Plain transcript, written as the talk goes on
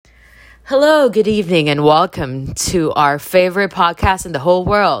Hello, good evening, and welcome to our favorite podcast in the whole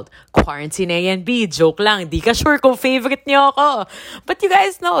world, Quarantine A and B. Joke lang, di ka sure kung favorite niyo ako. But you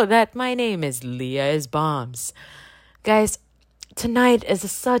guys know that my name is Leah is Bombs. Guys, tonight is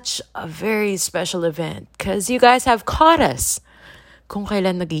such a very special event because you guys have caught us kung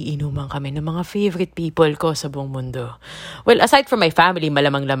kailan nagiinuman kami ng mga favorite people ko sa buong mundo. Well, aside from my family,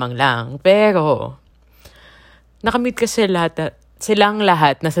 malamang-lamang lang. Pero, nakamit kasi silang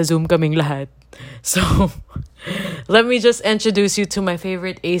lahat, nasa Zoom kaming lahat. So, let me just introduce you to my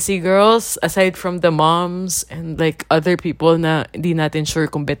favorite AC girls, aside from the moms and like other people na hindi natin sure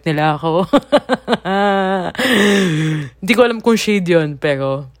kung bet nila ako. Hindi ko alam kung shade yun,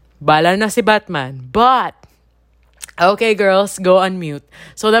 pero bala na si Batman. But, okay girls, go on mute.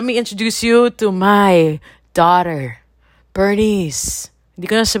 So let me introduce you to my daughter, Bernice. Hindi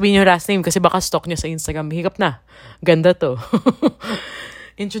ko na sabihin yung last name kasi baka stalk niya sa Instagram. Hirap na. Ganda to.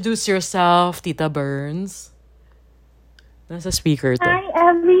 Introduce yourself, Tita Burns. Nasa speaker to. Hi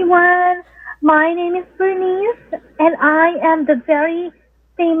everyone, my name is Bernice and I am the very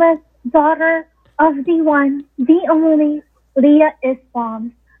famous daughter of the one, the only Leah is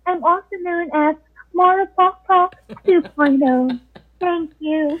Bombs. I'm also known as Mara Pok Pok 2.0. Thank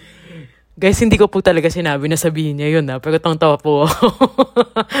you. Guys, hindi ko po talaga sinabi na sabihin niya yun, pero tangtawa po ako.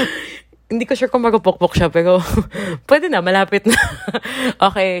 Hindi ko sure kung magpokpok siya, pero pwede na, malapit na.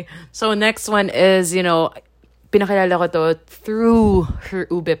 Okay, so next one is, pinakilala ko to through her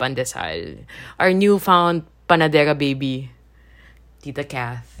ube pandesal. Our newfound panadera baby, Tita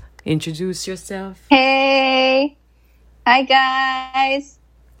Kath. Introduce yourself. Hey! Hi guys!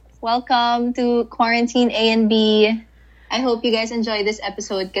 Welcome to Quarantine A and B. I hope you guys enjoy this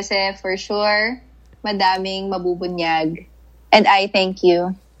episode kasi for sure, madaming mabubunyag. And I thank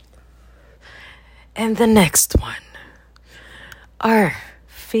you. And the next one, our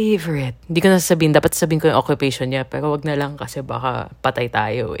favorite. Hindi ko na sabihin, dapat sabihin ko yung occupation niya, pero wag na lang kasi baka patay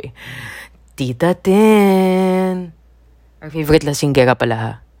tayo eh. Tita Tin. Our favorite lasinggera pala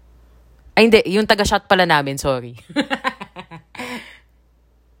ha. Ay hindi, yung taga-shot pala namin, sorry.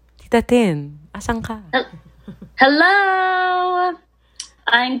 Tita Tin, asan ka? Hello,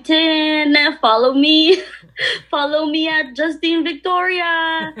 I'm Tin. Follow me. Follow me at Justine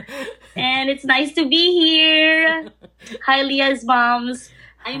Victoria. And it's nice to be here. Hi, Leah's Moms.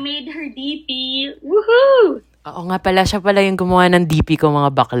 I made her DP. Woohoo! Oo nga pala, siya pala yung gumawa ng DP ko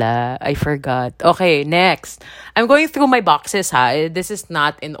mga bakla. I forgot. Okay, next. I'm going through my boxes ha. This is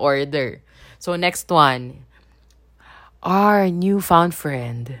not in order. So next one. Our newfound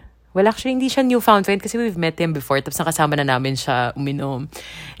friend. Well, actually, hindi siya newfound friend kasi we've met him before tapos nakasama na namin siya uminom.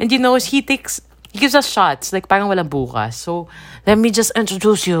 And he gives us shots like parang walang bukas. So, let me just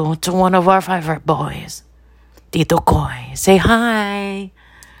introduce you to one of our favorite boys. Tito Coy. Say hi!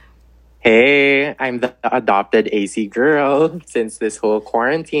 Hey, I'm the adopted AC girl since this whole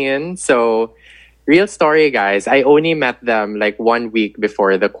quarantine. So, real story, guys. I only met them like 1 week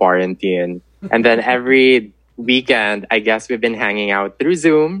before the quarantine. And then every weekend, I guess we've been hanging out through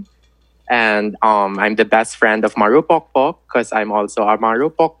Zoom. And I'm the best friend of Maru Pok Pok because I'm also a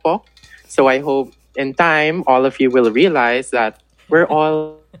Maru Pok Pok. So I hope in time, all of you will realize that we're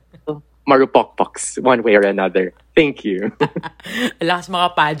all Maru Pok Poks one way or another. Thank you. Lakas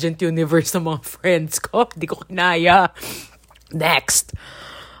mga pageant universe ng mga friends ko. Hindi ko kinaya. Next.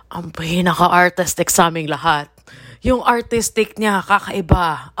 Ang pinaka-artistic sa aming lahat. Yung artistic niya,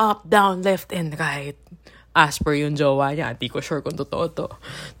 kakaiba. Up, down, left, and right. As per yung jowa niya, di ko sure kung totoo to.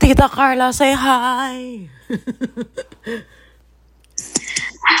 Tita Carla, say hi!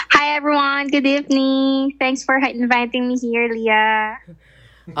 Hi everyone, good evening. Thanks for inviting me here, Leah.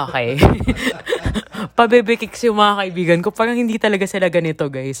 Okay. Pabebekiks yung mga kaibigan ko. Parang hindi talaga sila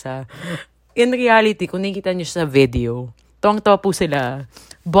ganito, guys. Ha? In reality, kung nakikita nyo sa video, tuwang-tawa po sila.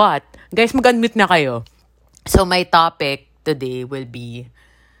 But, guys, mag-unmute na kayo. So, my topic today will be,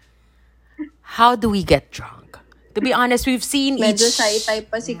 how do we get drunk? To be honest, we've seen Medyo shy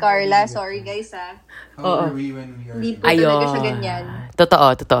type pa si Carla. Sorry guys ha. How are we when we are... Hindi po talaga siya ganyan.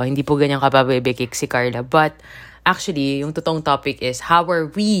 Totoo. Hindi po ganyan kapabebekik si Carla. But, actually, yung totoong topic is, how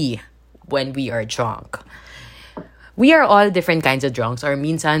are we when we are drunk? We are all different kinds of drunks. Or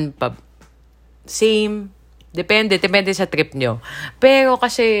minsan, same. Depende sa trip nyo. Pero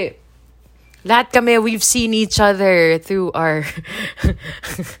kasi, lahat kami, we've seen each other through our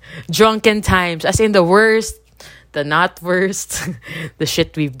drunken times. As in the worst, the not worst, the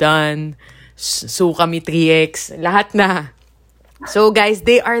shit we've done, kami 3X, lahat na. So guys,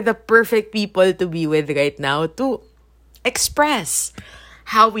 they are the perfect people to be with right now to express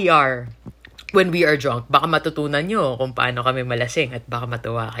how we are when we are drunk, baka matutunan nyo kung paano kami malasing at baka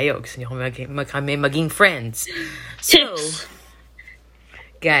matuwa kayo. Gusto nyo kami maging friends. So,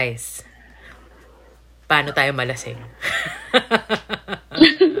 guys, paano tayo malasing?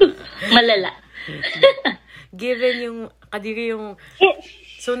 Malala. Given yung, kadiri yung,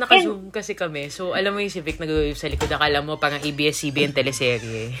 so naka-zoom kasi kami. So, alam mo yung si Vic nag-wave sa likod. Akala mo parang ABS-CBN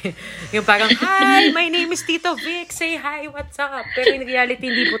teleserye. Yung parang, hi, my name is Tito Vic. Say hi, what's up? Pero in reality,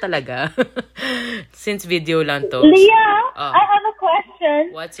 hindi po talaga. Since video lang to. Leah, I have a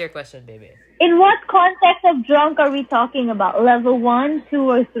question. What's your question, baby? In what context of drunk are we talking about? Level 1, 2,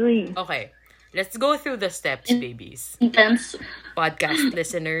 or 3? Okay. Let's go through the steps, babies. Intense. Podcast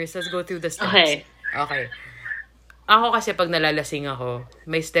listeners, let's go through the steps. Okay. Ako kasi pag nalalasing ako,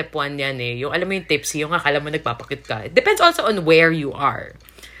 may step 1 yan eh. Yung alam mo yung tipsy, yung akala mo nagpapakit ka. It depends also on where you are.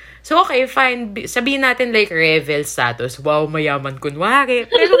 So okay, fine. Sabihin natin like revel status. Wow, mayaman kunwari.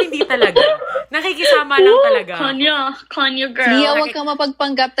 Pero hindi talaga. Nakikisama lang talaga. Kanya girl. Leah, huwag kang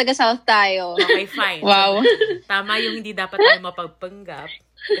mapagpanggap, taga-South tayo. Okay, fine. Wow. So, tama yung hindi dapat tayo mapagpanggap.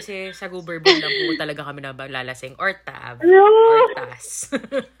 Kasi sa Guberbo lang po talaga kami nabaglalasing or tab or tas.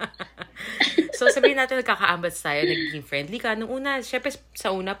 So sabihin natin nagkakaambats tayo, nagiging friendly ka. Nung una, syempre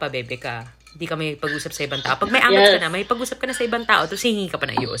sa una pa, bebe ka. Hindi ka may pag-usap sa ibang tao. Pag may ambats ka na, may pag-usap ka na sa ibang tao, tapos hihingi ka pa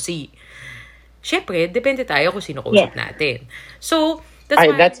ng IOC. Syempre, depende tayo kung sino kausap natin. So,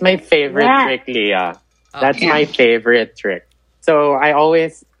 that's my favorite trick, Leah. That's my favorite trick. So I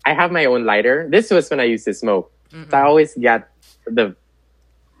have my own lighter. This was when I used to smoke. So I always get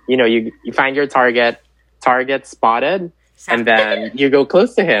you find your target spotted, and then you go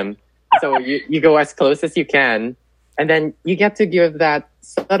close to him. So you go as close as you can, and then you get to give that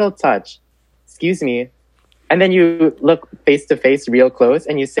subtle touch. Excuse me. And then you look face to face real close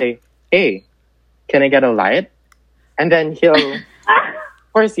and you say, hey, can I get a light? And then he'll, of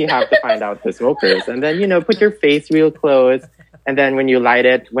course you have to find out the smokers. And then, put your face real close. And then when you light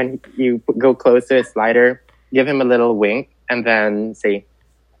it, when you go close to his lighter, give him a little wink and then say,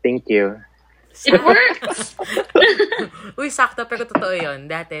 thank you. It works! Uy, sakto, pero totoo yun.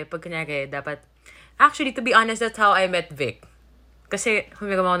 Dati, pag kunyari, dapat... Actually, to be honest, that's how I met Vic. Kasi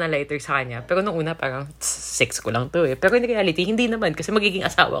humiram ako ng lighter sa kanya. Pero nung una, parang, sex ko lang to eh. Pero in reality, hindi naman. Kasi magiging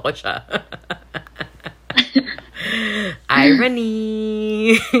asawa ko siya.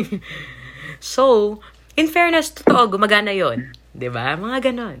 Irony! So, in fairness, totoo, gumagana yun. Diba?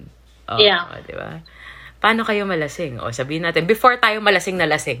 Mga ganon. Yeah. Diba? Paano kayo malasing? O, sabihin natin, before tayo malasing na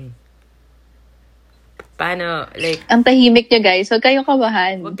lasing. Paano, like... Ang tahimik nyo, guys. Huwag kayong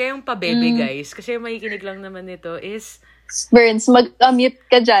kabahan. Huwag kayong pa-baby, guys. Kasi yung makikinig lang naman nito is... Burns, mag-unmute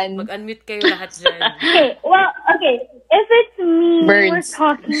ka dyan. Mag-unmute kayo lahat dyan. Okay. If it's me Burns. we're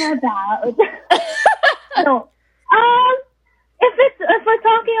talking about... No. If we're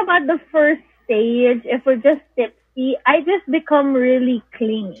talking about the first stage, if we're just tipsy, I just become really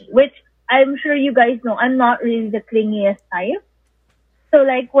clingy, which I'm sure you guys know I'm not really the clingiest type. So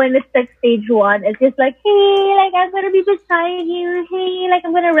like when it's like stage 1, it's just like, hey, like I'm gonna be beside you. Hey, like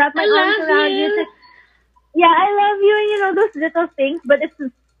I'm gonna wrap my arms around you. It's like, yeah, I love you, and those little things. But it's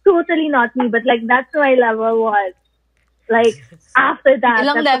totally not me. But like that's my level 1. Like after that,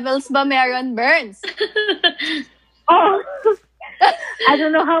 Ilang levels ba meron, Burns? Oh, I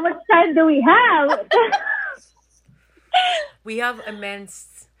don't know how much time do we have.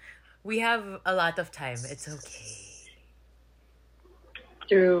 We have a lot of time. It's okay.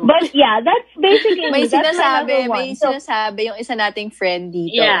 True. But yeah, that's basically May that's my sinasabi, level 1. may sinasabi yung isa nating friend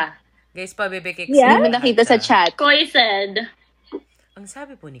dito. Yeah. Guys, pa-bebe kicks. Yeah? Hindi mo nakita sa chat. Koy said, Ang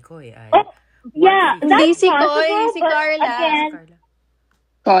sabi po ni Koy ay... Yeah, Hindi that's si possible, Koy, si but Carla. Again, Carla.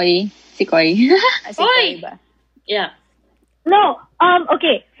 Koy. Si Koy. Si Koy! Koy ba? yeah. no.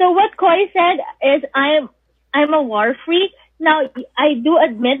 Okay. So what Coy said is I'm a war freak. Now I do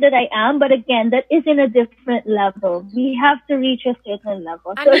admit that I am, but again, that is in a different level. We have to reach a certain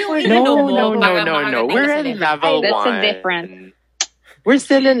level. So if we're No. We're in level 1. That's a different. We're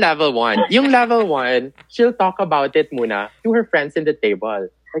still in level 1. Yung level 1, she'll talk about it muna to her friends in the table.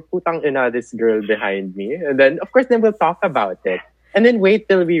 Like, putang ina, this girl behind me. And then, of course, then we'll talk about it. And then wait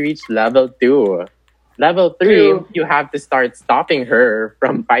till we reach level 2. Level 3, True. you have to start stopping her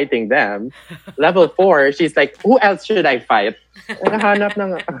from fighting them. Level 4, she's like, who else should I fight? Nahanap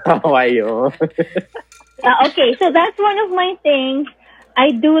ng kawayo. Yeah, okay, so that's one of my things. I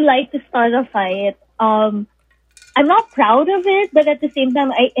do like to start a fight. I'm not proud of it, but at the same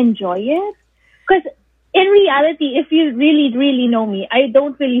time, I enjoy it. Because in reality, if you really, really know me, I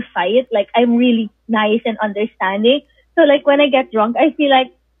don't really fight. Like, I'm really nice and understanding. So, like, when I get drunk, I feel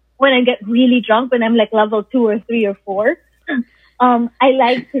like when I get really drunk, when I'm like level 2 or 3 or 4, I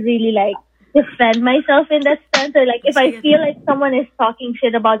like to really like defend myself in that sense, or like if I feel like someone is talking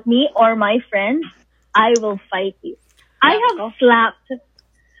shit about me or my friends, I will fight you. I have slapped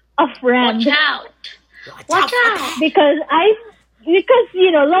a friend Watch out. Watch out. because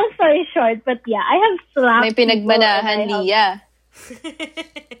long story short, but yeah, I have slapped May people and pinagmanahan, I have- Leah.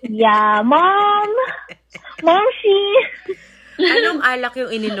 Yeah, mom, she. Anong alak yung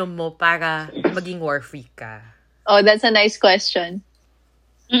ininom mo para maging war freak ka? Oh, that's a nice question.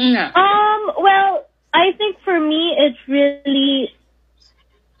 Well, I think for me, it's really,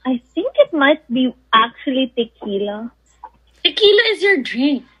 I think it might be actually tequila. Tequila is your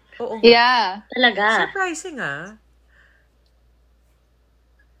drink. Oo. Yeah. Talaga. Surprising, ah.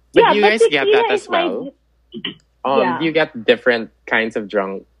 But you guys get tequila that as is my- well. Yeah. You get different kinds of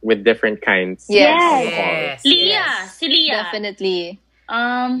drunk with different kinds. Yes. Leah. Si Leah. Definitely.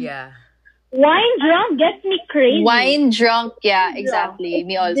 Yeah. Wine drunk gets me crazy. Wine drunk, yeah, Drunk. exactly. It's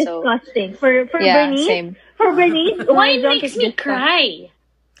Me also. disgusting. For Yeah, Bernice, same. for Bernice, Wine drunk makes is me disgusting. cry.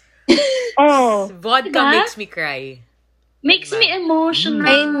 Oh, Vodka Diba? makes me cry. Makes me emotional.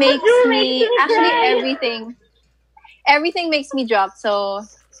 Wine makes Makes me me actually cry. everything makes me drop. So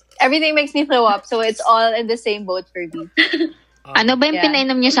everything makes me throw up. So it's all in the same boat for me. Ano ba yung Yeah.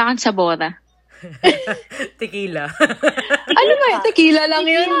 pinainom niyo sa akin sa boda? Tequila. Ano ba? Tequila lang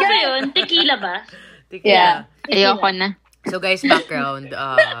yun, Ano ba guys. yun? Tequila ba? Tequila. Yeah. Ayoko na. So guys, background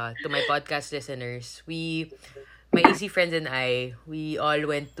to my podcast listeners. My AC friends and I, we all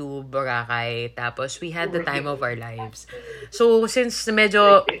went to Boracay. Tapos we had the time of our lives. So since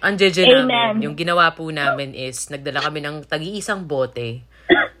medyo anjeje namin, Amen. yung ginawa po namin is nagdala kami ng tagi-isang bote.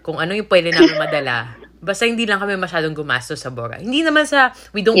 Kung ano yung pwede namin madala. Basta hindi lang kami masyadong gumastos sa Bora. Hindi naman sa,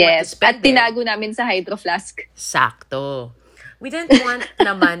 we don't want to Yes. spend At tinago namin sa hydro flask. Sakto. We didn't want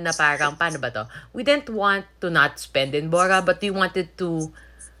naman na parang, paano ba to? We didn't want to not spend in Bora, but we wanted to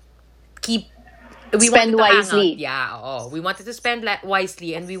Spend wanted to wisely. hang out. Yeah, oo. We wanted to spend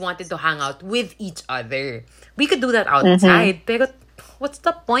wisely and we wanted to hang out with each other. We could do that outside, pero what's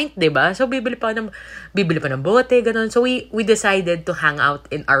the point, diba? So, bibili pa ng bote, ganun. So, we decided to hang out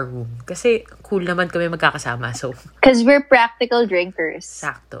in our room. Kasi, cool naman kami magkakasama. So, Because we're practical drinkers.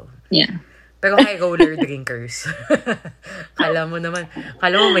 sakto. Yeah. Pero high roller drinkers. Kala mo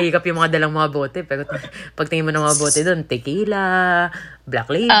mahirap yung mga dalang mga bote. Pero pagtingin mo ng mga bote doon, tequila, black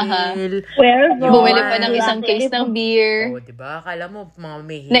label. Bumili pa ng isang case ng beer. Oh, diba? Kala mo mga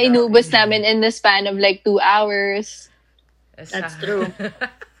may hirap. Na inubos namin in the span of like 2 hours. That's true.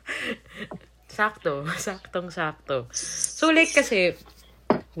 Sakto. Saktong-sakto. So like kasi,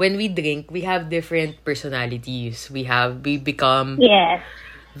 when we drink, we have different personalities. We become yes.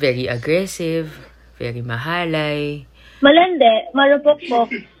 very aggressive, very mahalay. Malandi, marupok-pok.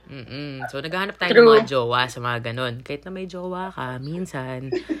 So, naghahanap tayo ng mga jowa sa mga ganon. Kahit na may jowa ka, minsan,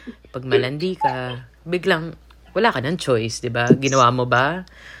 pag malandi ka, biglang, wala ka ng choice, di ba? Ginawa mo ba?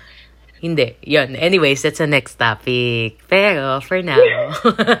 Hindi. Yun. Anyways, that's the next topic. Pero, for now,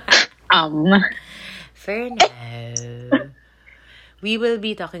 we will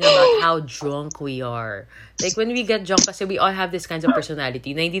be talking about how drunk we are. Like, when we get drunk, kasi we all have this kinds of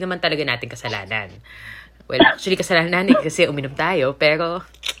personality na hindi naman talaga natin kasalanan. Well, actually, kasalanan natin kasi uminom tayo. Pero,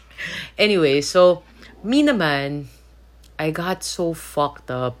 anyway, so, me naman, I got so fucked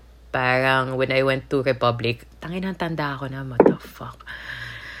up. Parang, when I went to Republic, tanda ako na, what the fuck.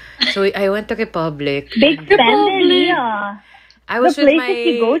 So, I went to Republic. Big fan, Leah. I was The with places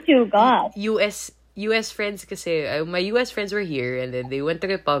you go to, God. US friends kasi. My US friends were here and then they went to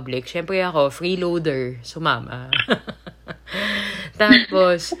Republic. Syempre ako, freeloader, sumama.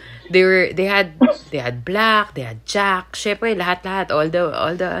 Tapos, they had black, they had jack, syempre lahat, all the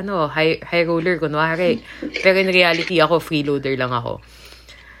high roller kunwari. Pero in reality ako, freeloader lang ako.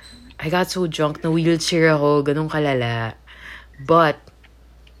 I got so drunk na wheelchair ako, ganun kalala.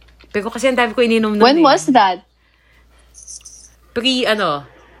 Pero kasi ang dami ko ininom nun. When was that?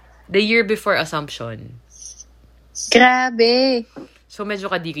 The year before Assumption. Grabe. So, medyo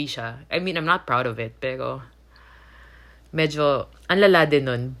kadiri siya. I mean, I'm not proud of it, pero medyo, ang lala din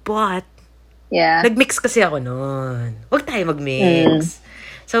nun. But, Yeah. nag-mix kasi ako nun. Huwag tayo mag-mix.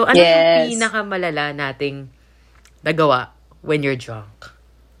 So, ano yung pinakamalala nating nagawa when you're drunk?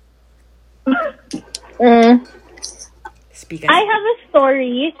 Speak I have a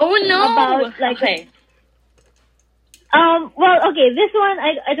story Oh no! about like okay. well, okay, this one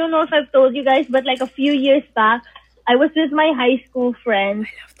I don't know if I've told you guys, but like a few years back, I was with my high school friends.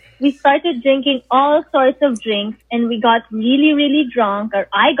 We started drinking all sorts of drinks and we got really, really drunk, or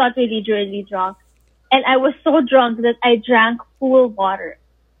I got really, really drunk. And I was so drunk that I drank pool water.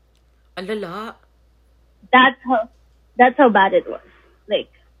 Ang lala. That's how bad it was. Like,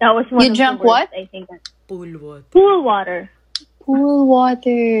 That was one You of drank the worst, what? I think. Pool water. Pool water. Pool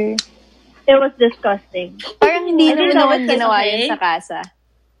water. It was disgusting. Parang hindi I think naman that naman was ginawa okay. yun sa casa.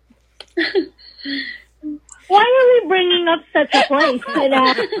 Why are we bringing up such a place?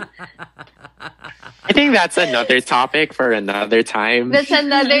 I think that's another topic for another time. That's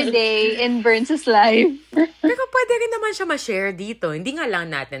another day in Burns' life. Pero pwede rin naman siya ma-share dito. Hindi nga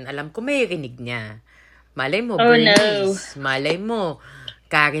lang natin alam kung may rinig niya. Malay mo, Oh, Bernice. Malay mo,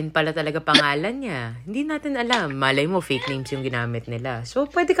 Karen pala talaga pangalan niya. Hindi natin alam. Malay mo, fake names yung ginamit nila. So,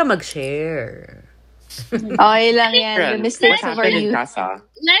 pwede ka mag-share. Okay lang yan. The Friend, mistakes what of our happened in youth. casa?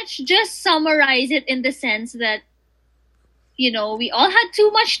 Let's just summarize it in the sense that, we all had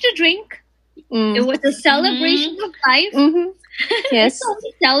too much to drink. It was a celebration of life. Yes. So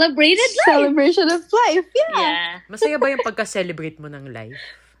we celebrated life. Celebration of life. Yeah. Yeah. Masaya ba yung pagka-celebrate mo ng life?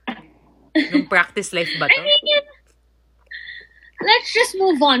 Yung practice life ba to? Let's just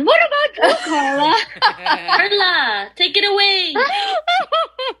move on. What about you, Carla? Carla, take it away.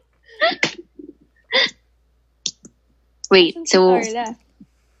 Wait, so Carla.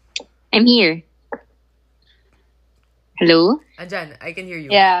 I'm here. Hello? Andyan, I can hear you.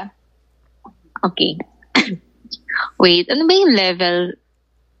 Yeah. Okay. Wait, ano ba yung level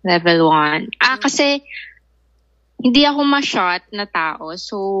 1? Kasi hindi ako ma-shot na tao.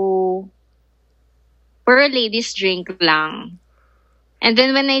 So, for a ladies drink lang. And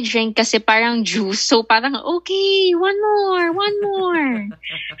then when I drink kasi parang juice. So parang, okay, one more.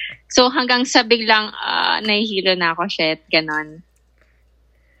 So hanggang sa biglang nahihilo na ako, shit, ganon.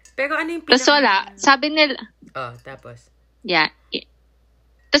 Pero ano yung Tapos wala, sabi nila, Oh, tapos? yeah.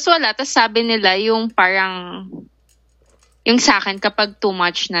 Tapos wala, tapos sabi nila yung parang, yung sa akin kapag too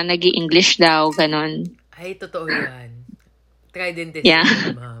much na nag-i-English daw, ganon. Ay, totoo yan. Try din testing, Yeah.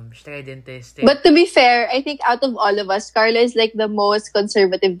 ma'am. Try din testing. But to be fair, I think out of all of us, Carla is like the most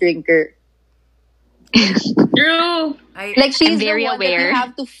conservative drinker. True. Like she's I'm very the one that aware. you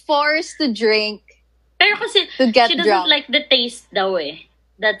have to force to drink Pero kasi, to get she doesn't drunk. like the taste daw eh.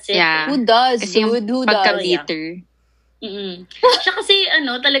 That's it. Yeah. Who does, Kasi yung dude? Who does? pagka-bitter. Siya kasi,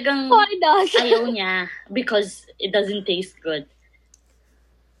 talagang Why does? ayaw niya because it doesn't taste good.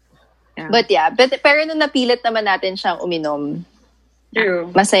 But yeah, pero nung napilit naman natin siyang uminom, True.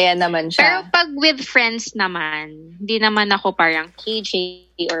 masaya naman Pero siya. pag with friends naman, hindi naman ako parang KJ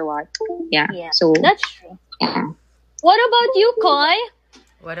or what. Yeah. So, That's true. yeah. What about you, Coy?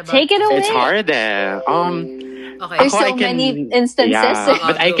 What about... Take it away. It's hard eh. Okay. There's Ako, so many instances. Yeah,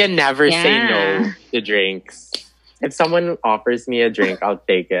 but I can never say Yeah. no to drinks. If someone offers me a drink, I'll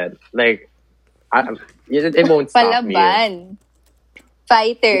take it. Like, it won't stop me. Palaban.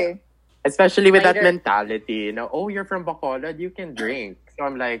 Fighter. Especially with that Fighter. mentality, you're from Bacolod, you can drink. So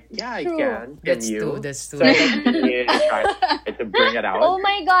I'm like, yeah, I can. Can That's you? That's So I like, try to bring it out. Oh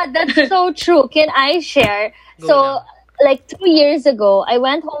my God, that's so true. Can I share? Go So, now. like 2 years ago, I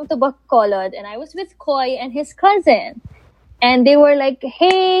went home to Bacolod and I was with Coy and his cousin. And they were like,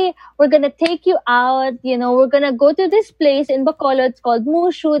 hey, we're going to take you out. We're going to go to this place in Bacolod. It's called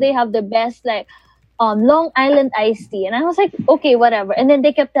Mushu. They have the best, Long Island iced tea. And I was like, okay, whatever. And then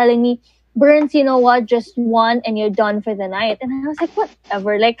they kept telling me, Burns, you know what? Just one and you're done for the night. And I was like,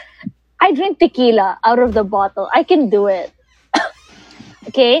 whatever. Like, I drink tequila out of the bottle. I can do it.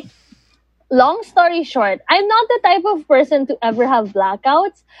 Okay? Long story short, I'm not the type of person to ever have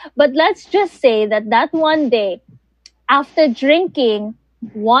blackouts. But let's just say that one day, after drinking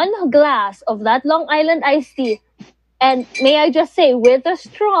one glass of that Long Island iced tea, and may I just say, with a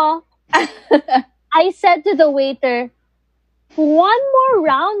straw, I said to the waiter, one more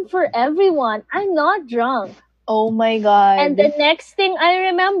round for everyone. I'm not drunk. Oh my God. And the next thing I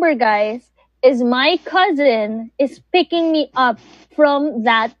remember, guys, is my cousin is picking me up from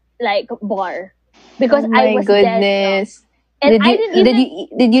that bar because oh I my was dead drunk. goodness. And Did I you, didn't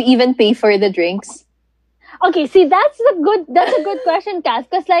even... did you even pay for the drinks? Okay, see, that's a good question, Cass.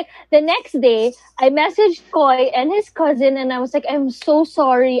 Because the next day, I messaged Coy and his cousin, and I was like, I'm so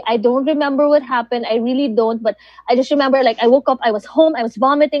sorry. I don't remember what happened. I really don't. But I just remember, I woke up, I was home, I was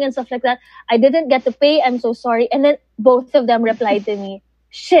vomiting and stuff like that. I didn't get to pay. I'm so sorry. And then both of them replied to me,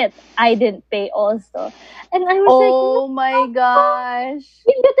 shit, I didn't pay also. And I was Oh my gosh.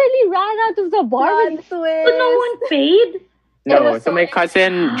 we literally ran out of the bar. Plot So twist. no one paid? No, was so so my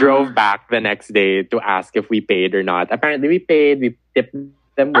cousin drove back the next day to ask if we paid or not. Apparently we paid, we tipped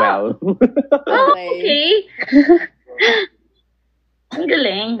them well. Okay. Okay. Ang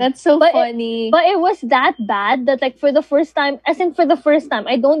galing. That's so But funny. But it was that bad that for the first time, I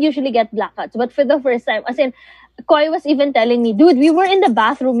don't usually get blackouts, but for the first time, Coy was even telling me, dude, we were in the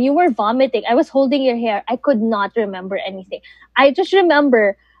bathroom, you were vomiting, I was holding your hair, I could not remember anything. I just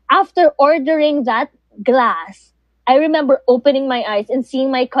remember after ordering that glass, I remember opening my eyes and seeing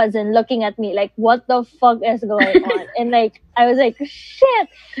my cousin looking at me like, what the fuck is going on? And like, I was like, shit.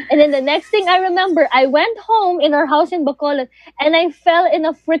 And then the next thing I remember, I went home in our house in Bacolod and I fell in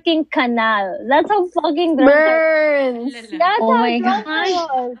a freaking canal. That's how fucking drunk Burns. That's Oh how my drunk gosh. I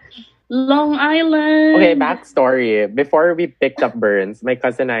was. Long Island. Okay, backstory. Before we picked up Burns, my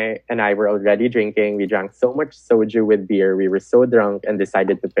cousin and I were already drinking. We drank so much soju with beer. We were so drunk and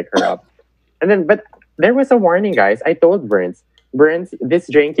decided to pick her up. And then, but there was a warning, guys. I told Burns, this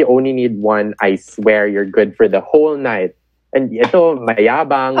drink, you only need one. I swear you're good for the whole night. And ito,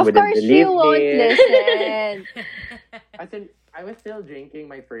 mayabang, Of wouldn't course believe you won't me. listen. As in, I was still drinking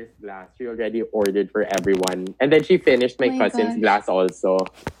my first glass. She already ordered for everyone. And then she finished my my cousin's gosh. glass also.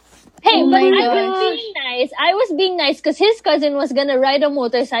 Hey, Oh but my I was gosh. being nice. I was being nice because his cousin was gonna ride a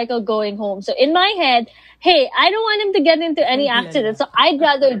motorcycle going home. So in my head, hey, I don't want him to get into any accident. So I'd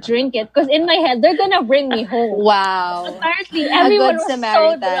rather drink it because in my head, they're gonna bring me home. Wow. Apparently, A everyone good was so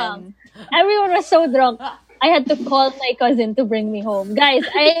Samaritan. drunk. Everyone was so drunk. I had to call my cousin to bring me home. Guys,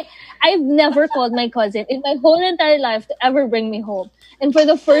 I've never called my cousin in my whole entire life to ever bring me home. And for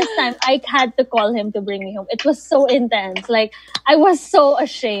the first time, I had to call him to bring me home. It was so intense. Like, I was so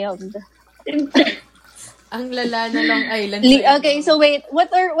ashamed. Ang lala na Long Island. Okay, so wait,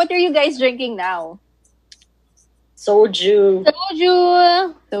 what are you guys drinking now? Soju. Soju.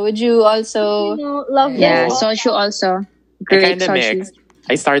 Soju also. Love Yeah, that. soju also. I Great kind of soju. mixed.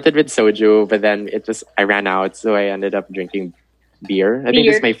 I started with soju, but then I ran out, so I ended up drinking beer. I think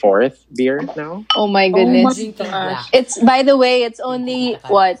Beer. it's my fourth beer now. Oh my Oh goodness. my Drinking gosh. black. It's, by the way, it's only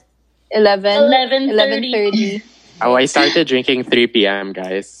what? 11:30. 11:30. Oh, I started drinking 3 p.m.,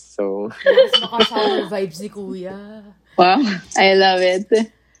 guys. So Naka-sour vibes ni Kuya. Wow, I love it.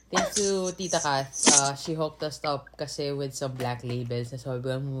 Thanks to Tita Kat. She hooked us up kasi with some black labels na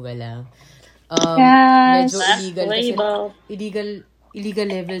sobrang mura lang. Yes. Medyo Black illegal kasi label. illegal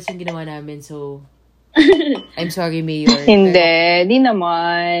levels yung ginawa namin. So, I'm sorry, Mayor. Hindi, di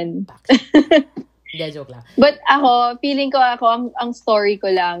naman. Hindi, joke lang. But feeling ko ang story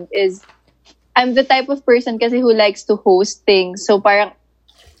ko lang is, I'm the type of person kasi who likes to host things. So parang,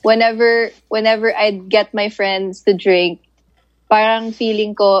 whenever I'd get my friends to drink, parang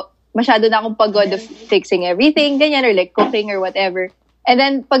feeling ko, masyado na akong pagod of fixing everything, ganyan, or like cooking or whatever. And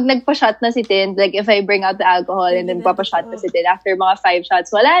then, pag nagpa-shot na si Tin, like if I bring out the alcohol and then papa-shot na si Tin, after mga 5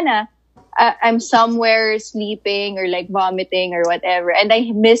 shots, wala na. I'm somewhere sleeping or like vomiting or whatever. And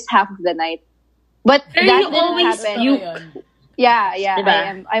I miss half of the night. But Pero that you didn't always happen. puke. Yeah,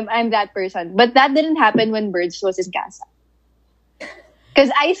 Diba? I'm that person. But that didn't happen when Birds was in casa.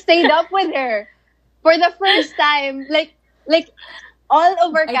 Because I stayed up with her for the first time. Like all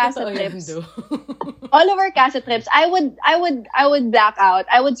over Ay, casa totoo yan, trips. do. All over casa trips. I would black out.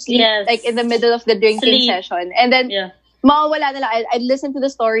 I would sleep Yes. like in the middle of the drinking Sleep. session. And then Yeah. mawawala na lang. I'd listen to the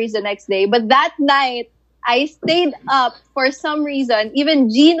stories the next day. But that night, I stayed up for some reason. Even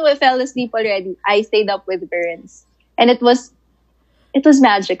Jean fell asleep already. I stayed up with Burns. And it was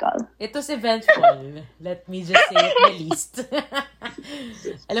magical. It was eventful. Let me just say it the least.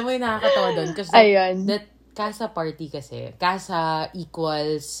 Alam mo yung nakakatawa doon? Kasi Ayun. that casa party kasi, casa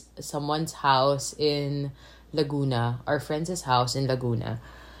equals someone's house in Laguna, our friend's house in Laguna.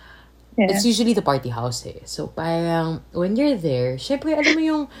 Yeah. It's usually the party house eh. So parang, when you're there, syempre alam mo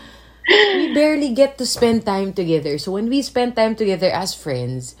yung, we barely get to spend time together. So when we spend time together as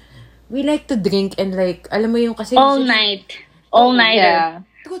friends, we like to drink and like, alam mo yung kasi All usually, night. All-nighter. Yeah.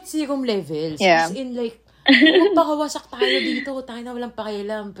 truth serum levels. Yeah. As in like, magpakawasak tayo dito, tayo na walang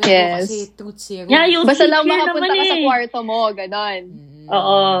pakialam. Pero Yes. kasi truth serum. Yeah, you'll Basta sleep lang here makapunta naman ka sa eh. kwarto mo, ganon.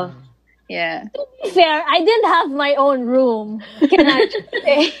 Oo. Yeah. To be fair, I didn't have my own room. Can I just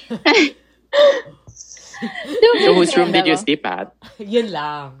say? So whose room did you sleep at? Yun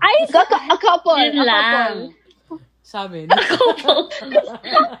lang. A couple. Yun A lang. couple. Sa amin. So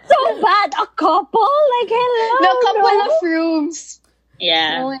bad. A couple? Like, hello. No, couple no? of rooms.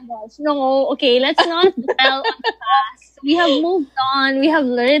 Yeah. Oh my gosh. No, okay, let's not dwell on the past. We have moved on. We have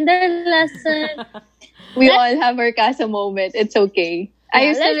learned our lesson. We all have our casa moment. It's okay. I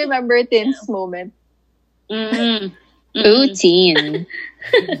Yeah, still let's- remember Tin's moment. Mm-hmm. Routine.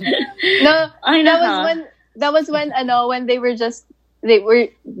 No, Ay, that was when Jaren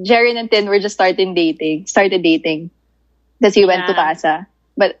and Tin were just started dating. Because he went to Yeah. casa.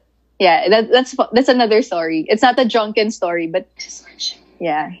 But yeah, that's another story. It's not a drunken story, but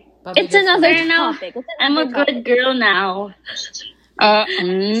yeah. It's another Fair enough. topic. It's I'm a another good girl now.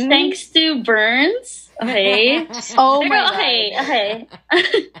 Mm. Thanks to Burns. Okay. Oh Pero my god. okay.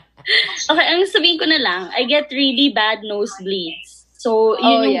 Okay, ang sabihin ko na lang, I get really bad nosebleeds. So, Oh,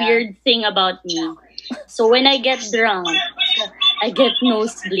 yun yung yeah. weird thing about me. So, when I get drunk, I get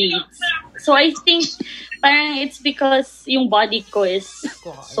nosebleeds. So, I think parang it's because yung body ko is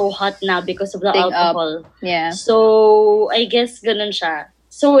so hot na because of the Thing up. alcohol. Yeah. So, I guess ganun siya.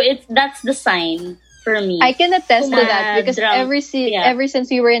 So, that's the sign for me. I can attest to that because drunk. ever since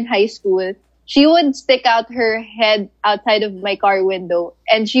we were in high school, she would stick out her head outside of my car window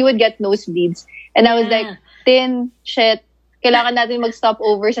and she would get nosebleeds. And I was like, Tin, shit, kailangan natin mag-stop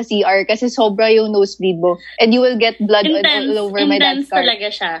over sa CR kasi sobra yung nosebleed mo. And you will get blood all over my dad's car. Intense talaga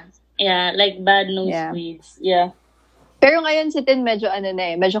siya. Yeah, like bad nosebleeds. Yeah. Pero ngayon si Tin medyo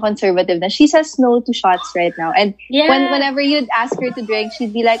medyo conservative na. She says no to shots right now. And whenever you'd ask her to drink,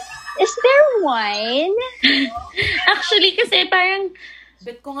 she'd be like, is there wine? Actually, kasi parang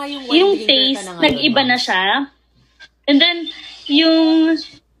Bet ko nga yung taste, nag-iba na siya. And then, yung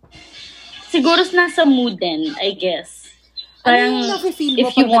siguro nasa mood din, I guess. Parang, ano yung nafe-feel mo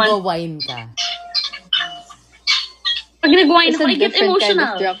pag nag-wine ka? Pag nag-wine It's ako, I get emotional. kind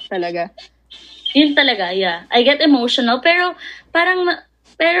of drunk talaga. Yun talaga, yeah. I get emotional. Pero parang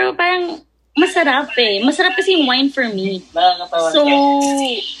masarap eh. Masarap kasi yung wine for me. So,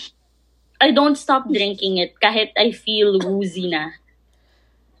 I don't stop drinking it kahit I feel woozy na.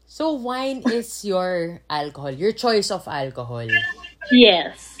 So, wine is your alcohol. Your choice of alcohol.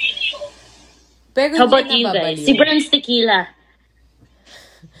 Yes. Pero how about you guys? Si Brand's tequila.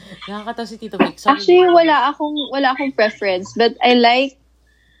 Nakakatawa si Tito Vic. Actually, wala akong preference. But I like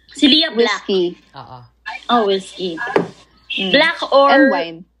si Leah Black. Whiskey. Oh, whiskey. Black or... And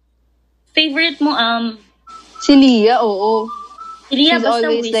wine. Favorite mo, Si Leah, oo. Si Leah She's basta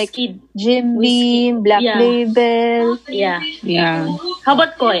always whiskey. like Jim Beam, Black Label. Yeah. Yeah. How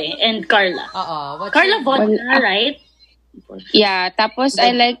about Coy and Carla? Carla vodka, right? Yeah, tapos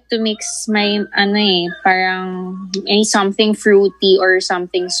I like to mix my, parang may something fruity or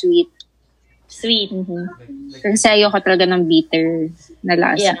something sweet. Sweet. Kasi ayoko talaga ng bitter na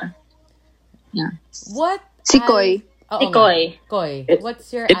lasa. Yeah. What? Si Coy. Si Coy. Coy,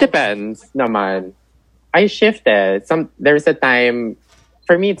 what's your... It depends naman. I shifted. There's a time,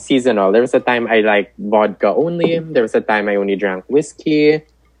 for me it's seasonal. There was a time I liked vodka only. There was a time I only drank whiskey.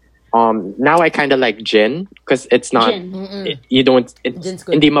 Now I kind of like gin because it's not, it's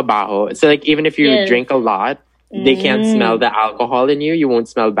hindi mabaho. So like even if you drink a lot, they can't smell the alcohol in you. You won't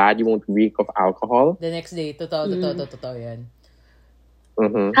smell bad. You won't reek of alcohol. The next day, totoo yan.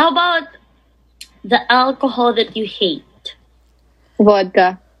 How about the alcohol that you hate?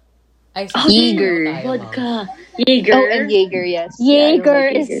 Vodka. Jaeger. Vodka. Jaeger. Oh, and Jaeger, yes.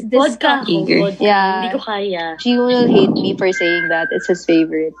 Jaeger Yeah, is vodka. disgusting. Yeah. Hindi ko kaya. She will hate me for saying that. It's his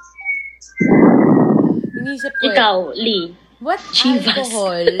favorite. Inisip ko Ikaw, Lee. What Chivas.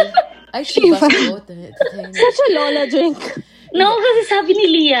 alcohol? Ay, Chivas ko. Such a Lola drink. No, kasi sabi ni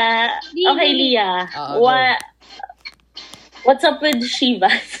Leah. Okay, Leah. What's up with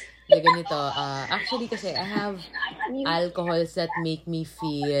Chivas? Ganito. Actually, kasi I have alcohols that make me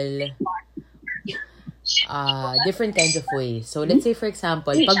feel different kinds of ways. So, let's say, for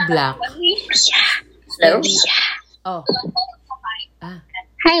example, pag black. Oh.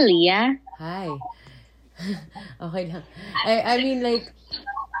 Hi, Leah. Hi. Okay lang. I mean, like,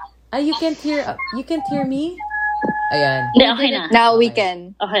 you can't hear me? Ayan. Hindi, okay na. Now we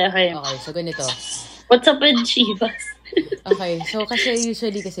can. Okay. Okay, so ganito. What's up with Chivas? Okay, so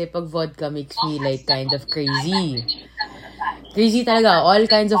usually pag vodka makes me like kind of crazy. Crazy talaga. All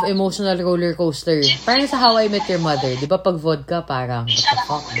kinds of emotional roller coaster. Parang sa How I Met Your Mother. Di ba pag vodka parang, what the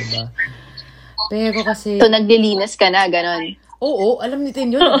fuck, di ba? Pero kasi... So, naglilinis ka na, ganon. Oo, alam niyo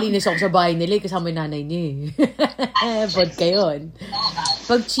yun. Naglinis ako sa bahay nila kasama yung nanay niya vodka yun.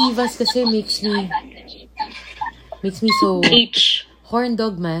 Pag Chivas kasi makes me so... Horn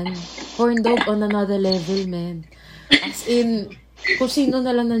dog, man. Horn dog on another level, man. As in, kung sino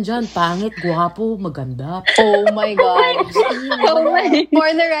na lang nandyan, pangit, guwapo, maganda. Oh my God.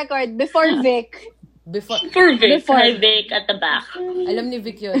 For the record, before Vic. Before Vic. Hi, Vic at the back. Alam ni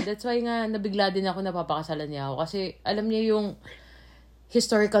Vic yun. That's why nga, nabigla din ako napapakasalan niya ako. Kasi, alam niya yung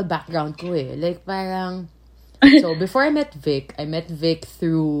historical background ko eh. Like, parang... So, before I met Vic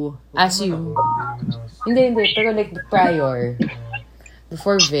through... As you... Hindi. Pero like, prior...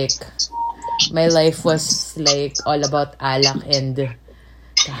 Before Vic, my life was like all about alak and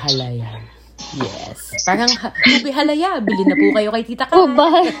kahalayan. Yes. Parang, Ubi Halaya, bilhin na po kayo kay Tita Ka.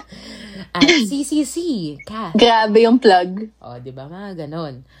 At CCC, Ka. Grabe yung plug. Diba mga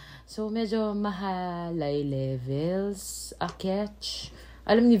ganon. So, medyo mahalay levels, a catch.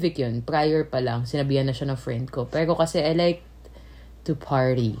 Alam ni Vic yun, prior pa lang, sinabihan na siya ng friend ko. Pero kasi I like to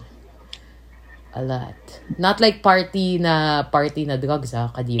party. A lot. Not like party na drugs,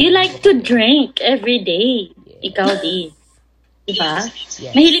 ha? Kadiri. You like to drink every day. Ikaw di. Diba?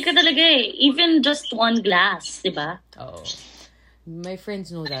 Yes. Mahilig ka talaga eh. Even just one glass, diba? Oh. My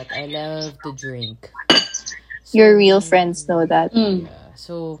friends know that. I love to drink. Your real friends know that. Mm. Yeah.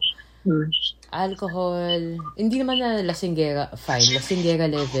 So, alcohol, hindi naman na lasinggera, fine. Lasinggera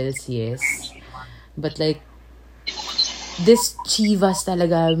levels, yes. But like, this chivas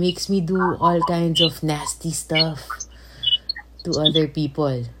talaga makes me do all kinds of nasty stuff to other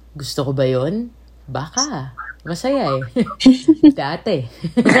people. Gusto ko ba yun? Baka. Masaya eh. Dati.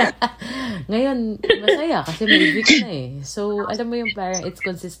 Ngayon, masaya kasi may week na eh. So, alam mo yung parang it's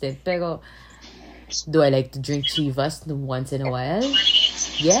consistent. Pero, do I like to drink chivas once in a while?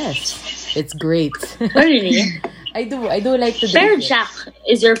 Yes. It's great. Oh, really? I do like to Pero drink it. Jack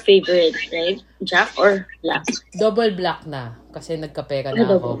is your favorite, right? Jack or black? Double black na. Kasi nagkapera na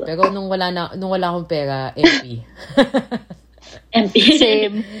Double ako. black. Pero nung wala akong pera, MP. MP.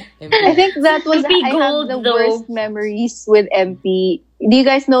 Same. MP. I think that was MP I gold, have the though. worst memories with MP. Do you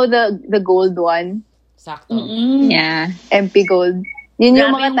guys know the gold one? Sakto. Yeah. MP gold. Yun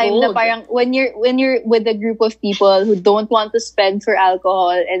yung Grabe mga yung time na gold. parang when you're with a group of people who don't want to spend for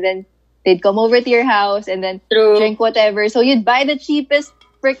alcohol, and then they'd come over to your house and then True. drink whatever. So you'd buy the cheapest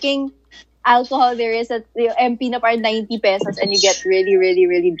freaking alcohol there is at yung MP na parang 90 pesos, and you get really, really,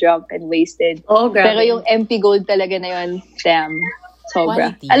 really drunk and wasted. Oh, grabe. Pero yung MP Gold talaga na yun, damn,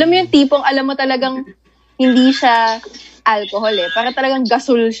 sobra. Quality. Alam mo yung tipong, alam mo talagang hindi siya alcohol eh. Para talagang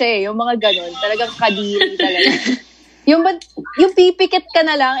gasol siya eh. Yung mga ganon, talagang kadiri talaga. yung pipikit ka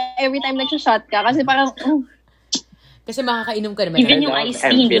na lang every time nagsha-shot ka kasi parang, Kasi makakainom ka naman. Even yung love iced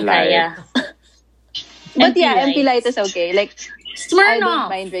tea, hindi MP Light. kaya. but yeah, Light. MP Light is okay. Like, I Smirnoff. don't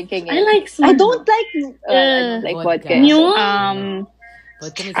mind drinking it. I like I Smirnoff. don't like vodka. New?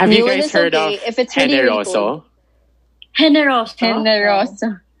 But kung Have you New one guys is heard okay of if it's really, really Generoso? Generoso. Generoso.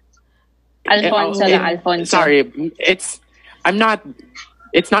 Alfonso lang, Alfonso. Sorry, it's not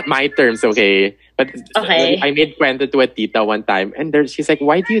my terms, okay? But Okay. I made kwento to a tita one time, and she's like,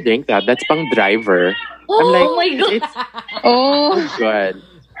 "Why do you drink that? That's pang driver." I'm like, Oh my God. It's Oh. good.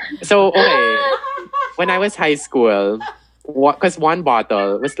 So, okay, when I was high school, because one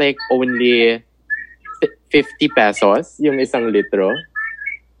bottle was like only 50 pesos, yung isang litro.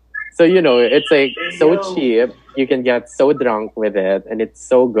 So, it's like so cheap. You can get so drunk with it, and it's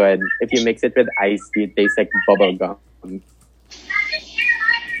so good. If you mix it with iced tea, it tastes like bubble gum.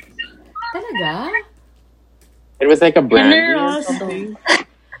 Talaga? It was like a brandy or Generoso. something.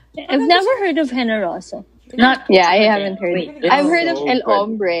 I've never heard of Generoso. Not. Yeah, I haven't heard. Wait. I've heard of so El good.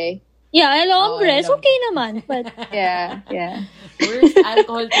 Hombre. Yeah, El Hombre. Oh, It's okay naman. But Yeah. Worst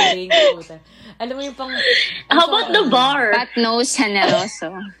alcohol to drink. Puta. Alam mo yung pang... How about the bar? Pat knows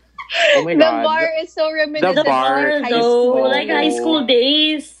Generoso. Oh my The god. bar is so reminiscent The of bar high is school. so- Like high school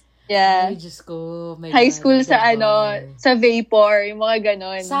days. Yeah. Ay, Diyos ko. My High God, school the sa bar. sa Vapor, yung mga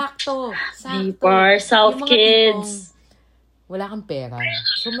ganon. Sakto. Bar, South Yung mga Kids. tipong wala kang pera.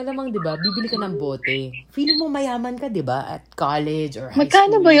 So, malamang, di ba, bibili ka ng bote. Feeling mo mayaman ka, di ba? At college or high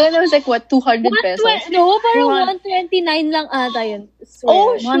Magkano school. ba yun? I was like, what, 200 pesos? no, parang 129 lang ata yun.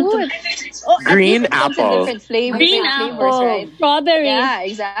 Oh, Swear. shoot. Oh, at Green least it comes in apple. different flavors. Green flavors, apple. right? Strawberry. Yeah,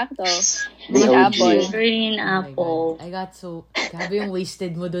 exacto. The Green OG. apple. Green Oh my apple. God. I got so... Grabe yung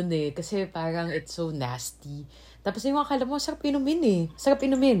wasted mo dun eh. Kasi parang it's so nasty. Tapos yung akala mo, sarap inumin eh. Sarap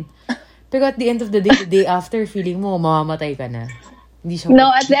inumin. Pero at the end of the day after, feeling mo, mamamatay ka na. Hindi siya...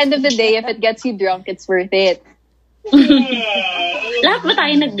 No, at the end of the day, if it gets you drunk, it's worth it. Lahat ba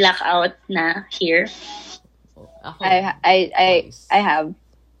tayo nag-blackout na here? Ako. I have.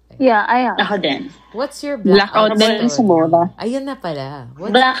 Yeah, I have. Ako din. What's your Blackout blackout din story? sa bola. Ayun na pala.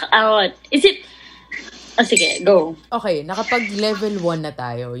 What's... Blackout. Is it... Oh, sige, go. Okay, nakapag level 1 na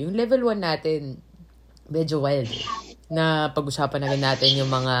tayo. Yung level 1 natin, medyo wild eh. Na pag-usapan na rin natin yung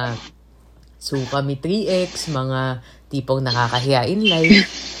mga Sukami 3X, mga tipong nakakahiya in life.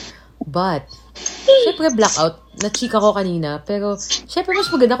 But, syempre blackout, na-chika ko kanina, pero syempre mas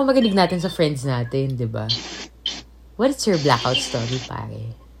maganda kung marinig natin sa friends natin, di ba? What is your blackout story,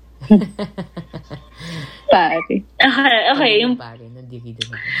 pare? Pare. Okay, yung Pare, nandiri din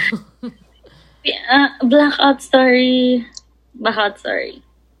ako. blackout story. Blackout story.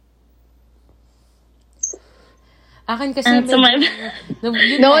 Akin kasi... So my...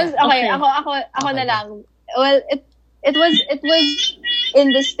 yun No, na. okay, ako na lang. Well, it was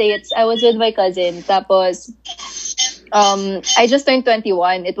in the States. I was with my cousin. Tapos, I just turned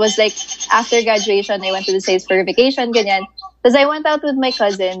 21. It was like after graduation, I went to the States for vacation, ganyan. Because I went out with my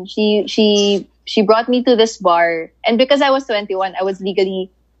cousin. She brought me to this bar, and because I was 21, I was legally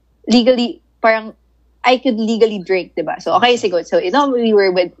parang I could legally drink, diba? So, okay, sige. So, we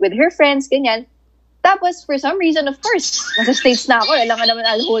were with her friends, ganyan. Tapos, for some reason, of course, nasa States na ako, alam ka naman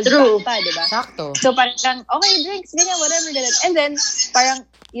alcohol pa, diba? Sakto. So, parang, okay, drinks, ganyan, whatever, ganyan. And then, parang,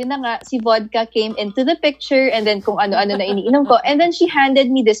 yun na nga, si vodka came into the picture, and then kung ano-ano na iniinom ko. And then, she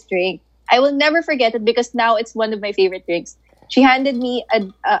handed me this drink. I will never forget it because now it's one of my favorite drinks. She handed me a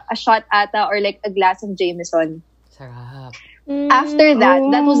shot ata or like a glass of Jameson. Sarap. After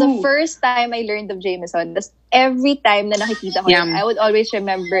that was the first time I learned of Jameson. That's every time na nakikita ko yun, I would always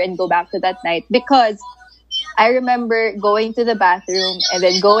remember and go back to that night because I remember going to the bathroom and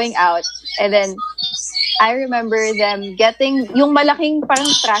then going out and then I remember them getting yung malaking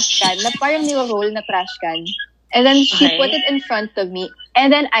parang trash can na parang niro-roll na trash can. And then she put it in front of me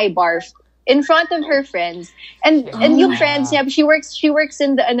and then I barfed in front of her friends. And yung friends niya, she works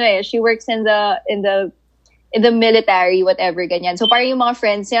in the military, whatever, ganyan. So, parang yung mga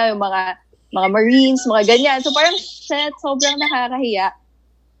friends niya, yung mga Marines, mga ganyan. So, parang, shit, sobrang nakakahiya.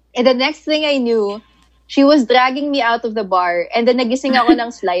 And the next thing I knew, she was dragging me out of the bar. And then, nagising ako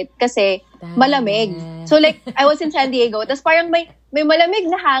ng slight kasi malamig. So, like, I was in San Diego. Tapos, parang may malamig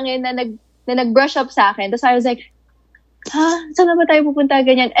na hangin na nag-brush up sa akin. Tapos, I was like, saan na ba tayo pupunta?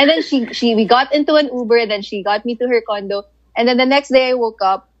 Ganyan. And then, we got into an Uber. Then, she got me to her condo. And then, the next day I woke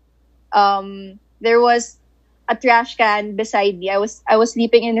up, there was a trash can beside me. I was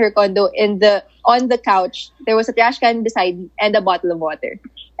sleeping in her condo on the couch. There was a trash can beside me and a bottle of water.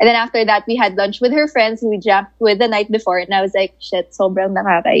 And then after that, we had lunch with her friends who we jumped with the night before. And I was like, shit, sobrang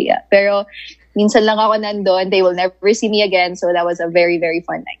nakakaiya. Pero minsan lang ako nandun. They will never see me again. So that was a very, very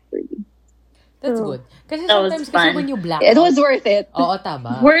fun night for me. That's good. Kasi That was sometimes fun. when you black It was worth it. Oo,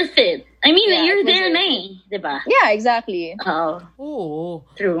 tama. Worth it. I mean, Yeah, you're it was there worth na eh. Diba? Yeah, exactly. Oo. Oo.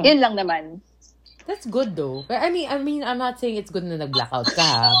 True. Yun lang naman. That's good though. I mean, I'm not saying it's good na nag-blackout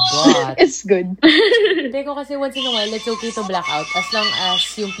ka, but It's good. Teko kasi once in a while, it's okay to black out as long as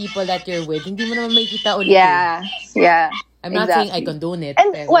yung people that you're with, hindi mo naman makikita ulit. Yeah. I'm not saying I condone it.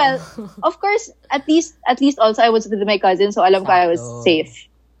 And pero, well, of course, at least also I was with my cousin, so alam ko I was safe.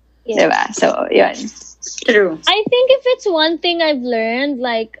 Yeah. Diba? So, yun. True. I think if it's one thing I've learned,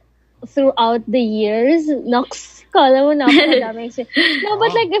 like, throughout the years, Nox, kala mo na ako madaming no,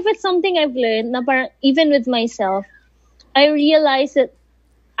 but like, if it's something I've learned, na parang, even with myself, I realize that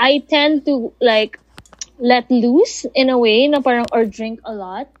I tend to, like, let loose in a way, na parang, or drink a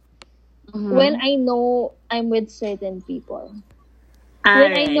lot, when I know I'm with certain people.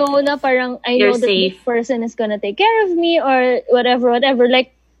 When I know na parang, I You're know that safe. this person is gonna take care of me, or whatever,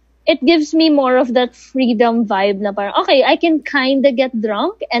 like, it gives me more of that freedom vibe na parang, okay, I can kind of get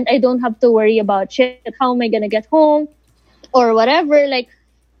drunk and I don't have to worry about shit. How am I gonna get home? Or whatever. Like,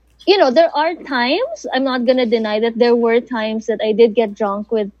 you know, there are times, I'm not gonna deny that there were times that I did get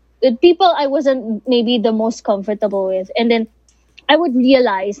drunk with people I wasn't maybe the most comfortable with. And then I would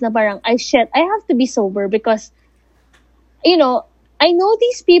realize na parang, I have to be sober because, you know, I know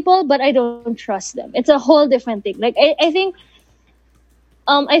these people, but I don't trust them. It's a whole different thing. Like, I think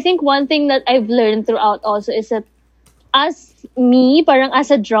one thing that I've learned throughout also is that as me, parang as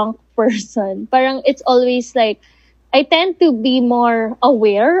a drunk person, parang it's always like, I tend to be more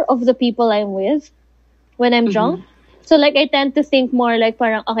aware of the people I'm with when I'm drunk. So like, I tend to think more like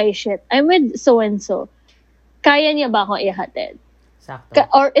parang, okay, shit, I'm with so-and-so. Kaya niya ba akong ihatid? sakto.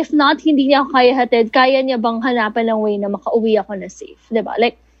 Or if not, hindi niya ako kaya hatid, kaya niya bang hanapan ng way na makauwi ako na safe? Diba?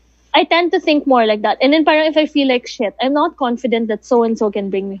 Like, I tend to think more like that. And then parang if I feel like, shit, I'm not confident that so-and-so can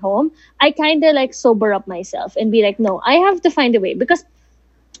bring me home, I kind of like sober up myself and be like, no, I have to find a way. Because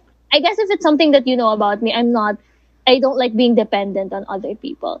I guess if it's something that you know about me, I don't like being dependent on other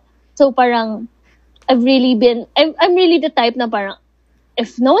people. So parang, I'm really the type na parang,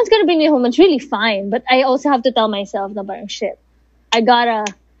 if no one's gonna bring me home, it's really fine. But I also have to tell myself na parang, shit, I gotta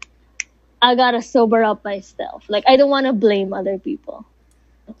sober up myself. Like, I don't want to blame other people.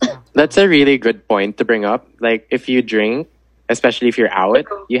 That's a really good point to bring up. Like, if you drink, especially if you're out,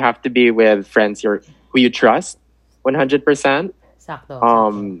 you have to be with friends who you trust 100%. Sakto.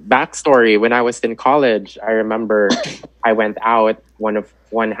 Backstory, when I was in college, I remember I went out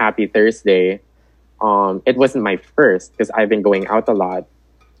one happy Thursday. It wasn't my first because I've been going out a lot.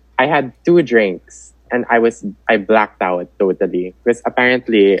 I had 2 drinks and I blacked out totally because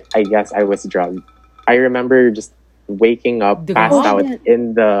apparently I guess I was drugged. I remember just waking up, passed out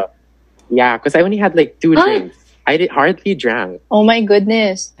because I only had like 2 drinks. I hardly drank. Oh my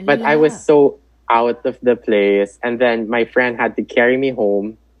goodness. But I was so out of the place. And then my friend had to carry me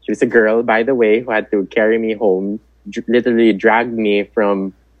home. She was a girl, by the way, who had to carry me home, literally dragged me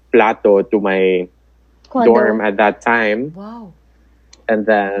from Plato to my Condo. dorm at that time. Wow. And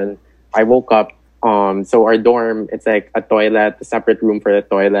then I woke up. So our dorm, it's like a toilet, a separate room for the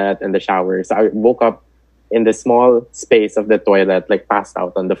toilet and the shower. So I woke up in the small space of the toilet, like passed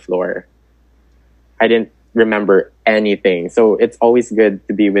out on the floor. I didn't remember anything. So it's always good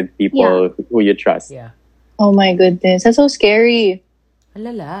to be with people who you trust. Yeah. Oh my goodness. That's so scary.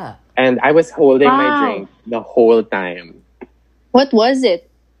 Alala. And I was holding my Wow. drink the whole time. What was it?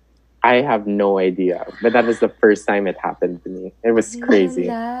 I have no idea. But that was the first time it happened to me. It was crazy.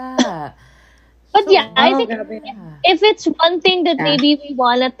 Alala. But yeah, I think if it's one thing that maybe we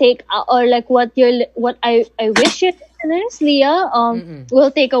wanna take or like what I wish your listeners, Leah,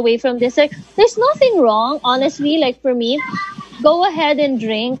 will take away from this. Like, there's nothing wrong, honestly. Like for me, go ahead and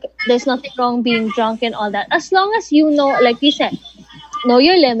drink. There's nothing wrong being drunk and all that, as long as you know, like you said, know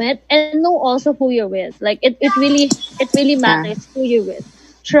your limit and know also who you're with. Like it really matters who you're with.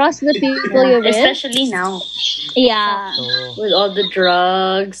 Trust the people you're with. Especially now Yeah. with all the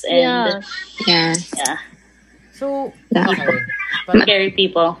drugs and Yeah. So, Yeah. okay. But, scary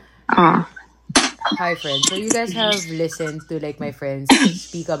people. Oh. hi, friends. So, you guys have listened to, like, my friends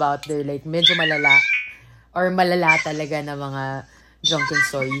speak about their, like, medyo malala or malala talaga na mga drunken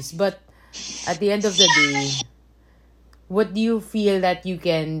stories. But, at the end of the day, what do you feel that you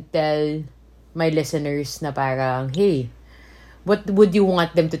can tell my listeners na parang, hey, what would you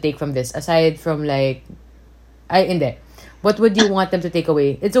want them to take from this? Aside from, like, hindi. What would you want them to take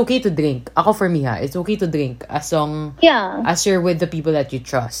away? It's okay to drink. Ako for me it's okay to drink as long as you're with the people that you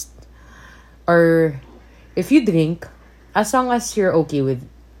trust. Or if you drink, as long as you're okay with,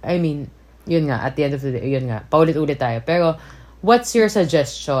 I mean, yun nga, at the end of the day, yun nga, paulit-ulit tayo. Pero, what's your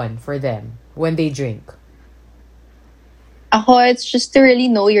suggestion for them when they drink? Ako, it's just to really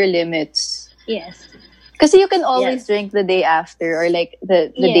know your limits. Yes. Because you can always drink the day after or like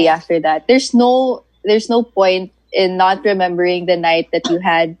the day after that. There's no point in not remembering the night that you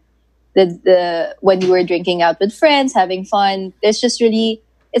had the when you were drinking out with friends, having fun. It's just really,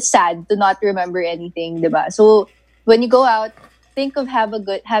 it's sad to not remember anything, diba? So when you go out, think of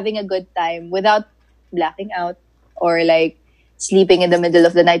having a good time without blacking out or like sleeping in the middle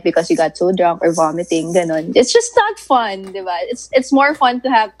of the night because you got so drunk or vomiting. Ganon. It's just not fun, diba? It's more fun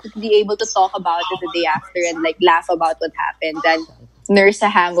to be able to talk about it the day after and like laugh about what happened than nurse a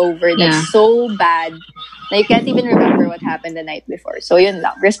hangover that's so bad na you can't even remember what happened the night before. So yun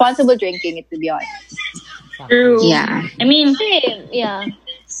lang. Responsible drinking, to be honest. True. Yeah. I mean, Yeah.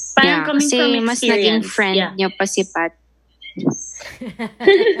 parang coming Kasi from mas naging experience. friend Yeah. niyo pa si Pat.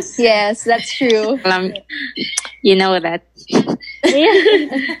 Yes, that's true. You know that.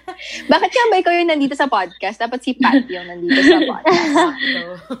 Bakit ka ba ikaw yung nandito sa podcast? Dapat si Pat yung nandito sa podcast.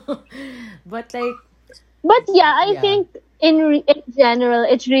 But like, But yeah, I think in general,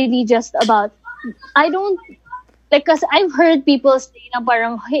 it's really just about, I don't, like, cause I've heard people say na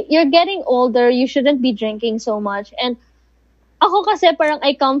parang, hey, you're getting older, you shouldn't be drinking so much. And ako kasi parang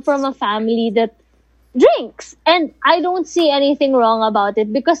I come from a family that drinks. And I don't see anything wrong about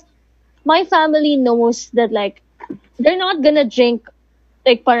it because my family knows that like, they're not gonna drink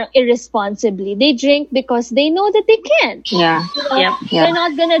like parang irresponsibly. They drink because they know that they can. Yeah. Yep. Yeah. They're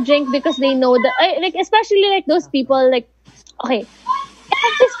not gonna drink because they know that, like, especially like those people, like, okay, I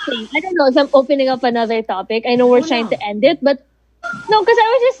have this thing. I don't know if I'm opening up another topic. I know we're trying to end it, but no, because I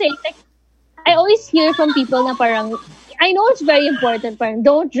was just saying, like, I always hear from people na parang, I know it's very important, parang,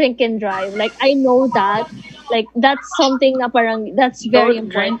 don't drink and drive. Like, I know that. Like, that's something na parang, that's very Don't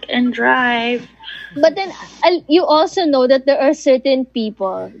important. drink and drive. But then, you also know that there are certain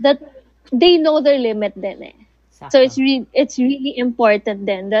people that they know their limit din eh. So it's really important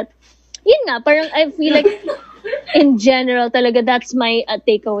then that, yun nga, parang I feel like in general talaga that's my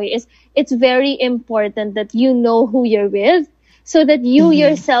takeaway is it's very important that you know who you're with so that you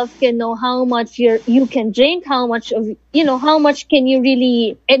yourself can know how much you can drink, how much of, how much can you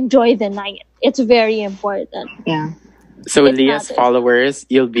really enjoy the night. It's very important. Yeah. So It Leah's matters. followers,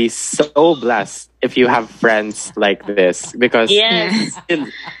 you'll be so blessed if you have friends like this because Yes.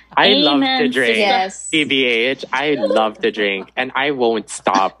 I love to Amen, drink. Yes. TBH, I love to drink and I won't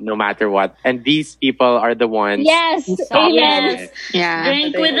stop no matter what. And these people are the ones Yes. who stop Amen. it. Yeah.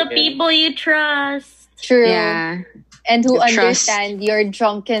 Drink with the people you trust. True. Yeah. And who Trust. understand your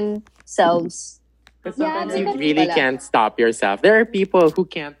drunken selves. Because Yeah, sometimes you because- really can't stop yourself. There are people who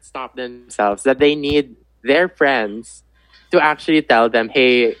can't stop themselves that they need their friends to actually tell them,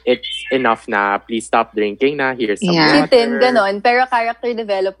 hey, it's enough na. Please stop drinking na. Here's some Yeah. Si water. Tin, ganon. Pero character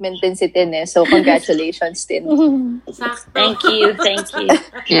development din si Tin eh. So, congratulations, Tin. Thank you.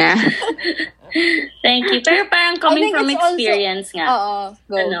 Yeah. Thank you. Pero parang coming think from it's also- experience nga.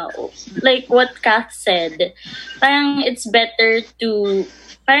 Go. Like what Kath said, parang it's better to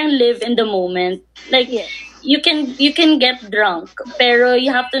parang live in the moment. Like Yeah. you can get drunk, pero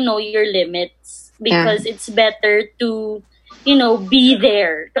you have to know your limits because it's better to be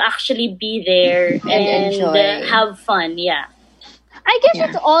there, to actually be there and enjoy. have fun. Yeah. I guess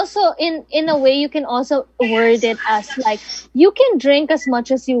it's also in a way you can also word it as like you can drink as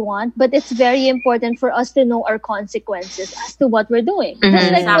much as you want, but it's very important for us to know our consequences as to what we're doing.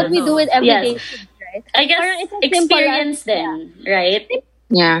 Just like what we do with everyday things, right? I guess Parang it's as simple experience as- then, right?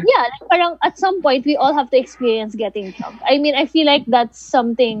 Yeah. Yeah, like parang at some point we all have to experience getting drunk. I mean, I feel like that's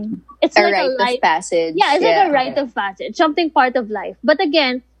something. It's A like rite a life. of passage. Yeah, it's like a rite of passage, something part of life. But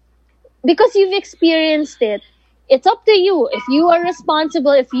again, because you've experienced it, it's up to you. If you are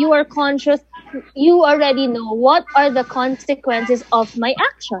responsible, if you are conscious, you already know what are the consequences of my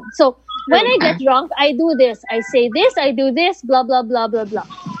action. So when I get drunk, I do this, I say this, I do this, blah, blah, blah, blah, blah.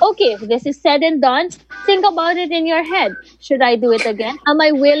 Okay, if this is said and done, think about it in your head. Should I do it again? Am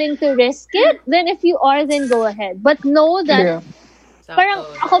I willing to risk it? Then if you are, then go ahead. But know that parang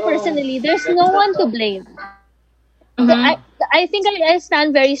ako personally, there's no one to blame. I think I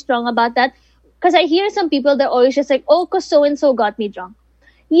stand very strong about that because I hear some people that are always just like, oh, because so and so got me drunk.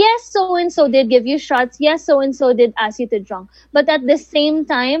 Yes, so and so did give you shots. Yes, so and so did ask you to drunk. But at the same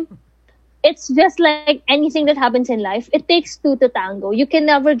time, it's just like anything that happens in life. It takes two to tango. You can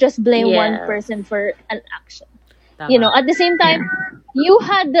never just blame one person for an action. You know, at the same time, you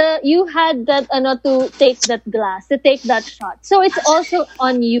had that to take that glass, to take that shot. So it's also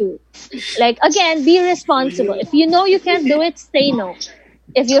on you. Like again, be responsible. If you know you can't do it, say no.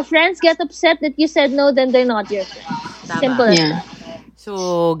 If your friends get upset that you said no, then they're not your friends. Simple as that.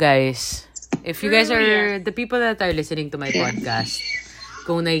 So guys, if you guys are the people that are listening to my podcast,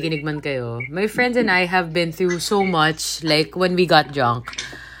 kung nakikinig man kayo, my friends and I have been through so much. Like when we got drunk,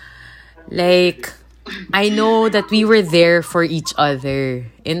 like I know that we were there for each other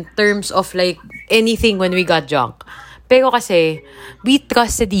in terms of like anything when we got drunk. Pero kasi, we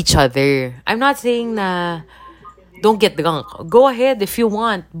trusted each other. I'm not saying na don't get drunk. Go ahead if you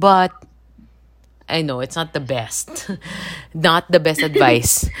want, but I know it's not the best. Not the best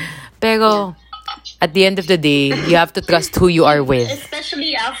advice. Pero at the end of the day, you have to trust who you are with.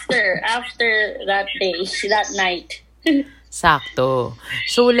 Especially after that day, that night. Sakto.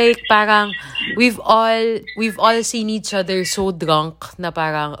 So like parang we've all seen each other so drunk na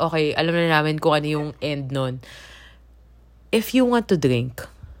parang okay, alam na namin kung ano yung end nun. If you want to drink,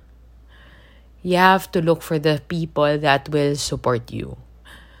 you have to look for the people that will support you.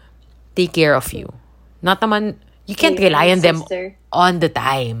 Take care of you. Not naman, you can't rely on them on the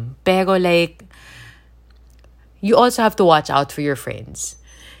time. Pero like, you also have to watch out for your friends.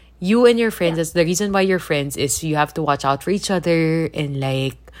 You and your friends, that's the reason why you're friends is you have to watch out for each other and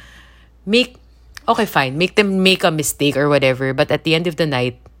like, make them make a mistake or whatever. But at the end of the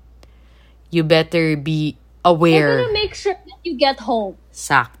night, you better be aware. They're gonna make sure that you get home.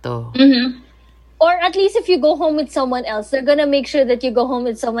 Sakto. Or at least if you go home with someone else, they're gonna make sure that you go home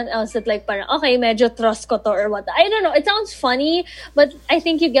with someone else that like parang, okay, medyo trust ko to or what. I don't know. It sounds funny, but I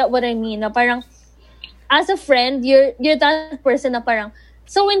think you get what I mean. Na parang, as a friend, you're that person na parang,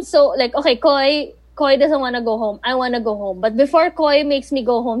 so and so, like, okay, Coy doesn't want to go home. I want to go home. But before Coy makes me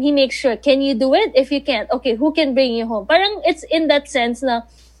go home, he makes sure, can you do it? If you can't, okay, who can bring you home? Parang it's in that sense na,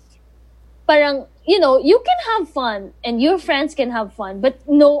 parang, you know, you can have fun and your friends can have fun, but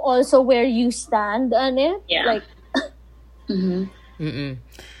know also where you stand on it. Yeah. Like,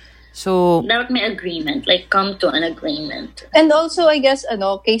 So, Dapat may agreement, like come to an agreement. And also, I guess,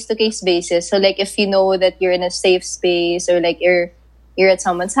 case-to-case basis. So, like, if you know that you're in a safe space or, like, you're at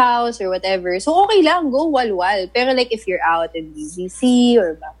someone's house or whatever, so okay lang, go walwal. Pero, like, if you're out in BGC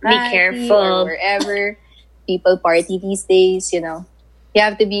or Makati careful. or wherever people party these days, you know, you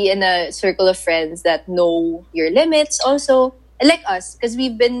have to be in a circle of friends that know your limits also. Like us, because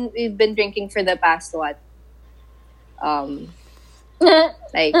we've been drinking for the past, what?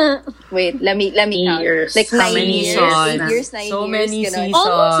 Like, wait, let me count. Years. Like How 9 many years, seasons? 8 years, 9 So years. many ganun. seasons.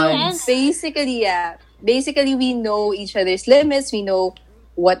 almost 10. Basically, yeah. Basically, we know each other's limits. We know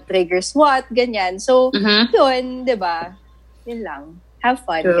what triggers what, ganyan. So, yun, diba? Yun lang. Have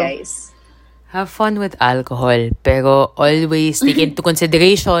fun, True. guys. have fun with alcohol, pero always take into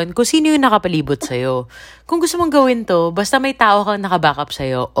consideration kung sino yung nakapalibot sa'yo. Kung gusto mong gawin to, basta may tao kang nakabackup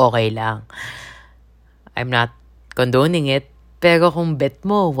sa'yo, okay lang. I'm not condoning it, pero kung bet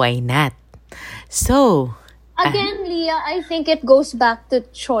mo, why not? So, again, Leah, I think it goes back to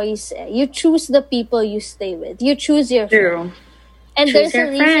choice. You choose the people you stay with. You choose your friends. True. And Choose there's a your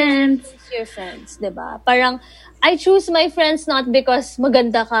reason friends. to choose your friends, diba? Parang, I choose my friends not because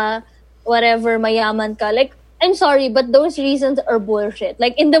maganda ka, whatever, mayaman ka. Like, I'm sorry, but those reasons are bullshit.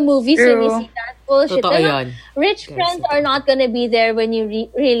 Like, in the movies, when you True. see that bullshit, Totoo diba? yan. Rich Guys, friends totoo. are not gonna be there when you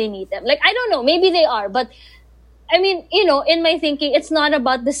really need them. Like, I don't know, maybe they are, but I mean, in my thinking, it's not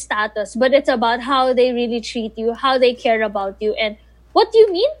about the status, but it's about how they really treat you, how they care about you, and what you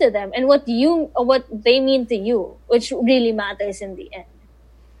mean to them, and what they mean to you, which really matters in the end.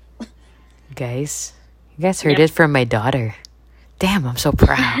 Guys, you guys heard it from my daughter. Damn, I'm so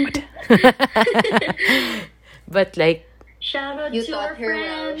proud. But like, Shout out You to taught our her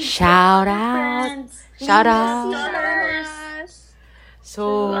well. friends. shout out. Friends. Shout Daughters. out. To our So,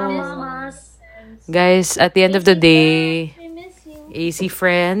 mamas. guys, at the end of the day, I miss you. AC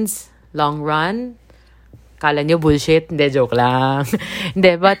friends, long run. Kala nyo bullshit? Hindi, joke lang.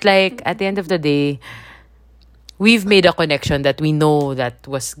 Hindi, but like, at the end of the day, we've made a connection that we know that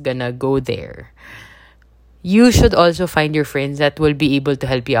was gonna go there. You should also find your friends that will be able to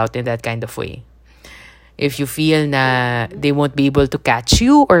help you out in that kind of way. If you feel na they won't be able to catch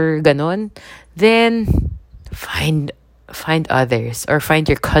you or ganon, then find others or find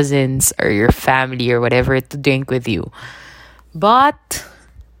your cousins or your family or whatever to drink with you. But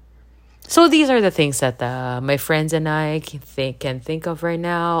so these are the things that my friends and I can think of right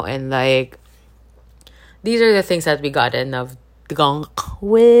now, and like these are the things that we gotten of drunk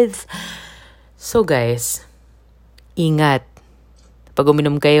with. So guys, ingat. Pag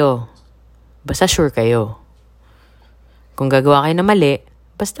uminom kayo, basta sure kayo. Kung gagawa kayo na mali,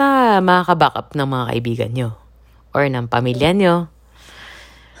 basta makaka-back up ng mga kaibigan nyo or ng pamilya nyo.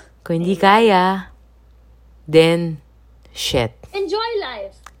 Kung hindi kaya, then shit. Enjoy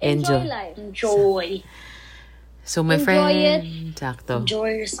life. Enjoy. Life. Enjoy. So my Enjoy friend, it. sakto.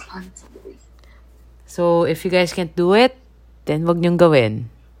 Enjoy responsibly. So if you guys can't do it, then wag nyong gawin.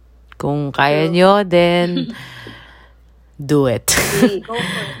 Kung kaya nyo, then do it.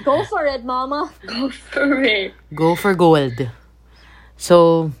 Go for it, mama. Go for it. Go for gold.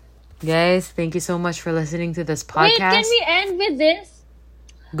 So, guys, thank you so much for listening to this Wait, podcast. can we end with this?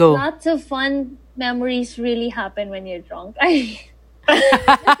 Go. Lots of fun memories really happen when you're drunk. I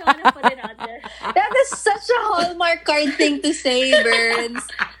just want to put it out there. That is such a Hallmark card thing to say, Burns.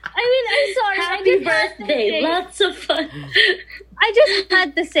 I mean, I'm sorry. I Happy just had to birthday. say it. Lots of fun. I just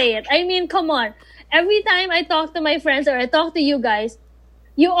had to say it. I mean, come on. Every time I talk to my friends or I talk to you guys,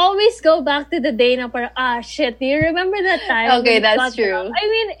 you always go back to the day na parang, shit, do you remember that time? Okay, when we that's got true. drunk? I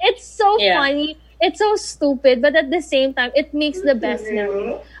mean, it's so Yeah. funny. It's so stupid, but at the same time, it makes the best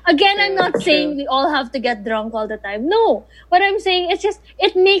memory. Again, I'm not saying we all have to get drunk all the time. No. What I'm saying,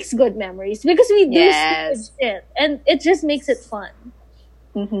 it makes good memories because we do Yes. stupid shit. And it just makes it fun.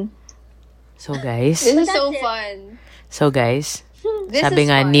 So, guys. This is That's so it. fun. So, guys. This Sabi is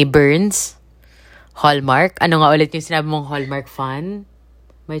nga fun. ni Burns, Hallmark. Ano nga ulit yung sinabi mong Hallmark fan,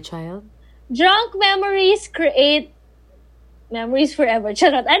 my child? Drunk memories create memories forever.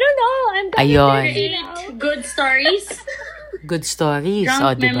 Charot. I don't know. I'm Ayun. Create good stories. Good stories.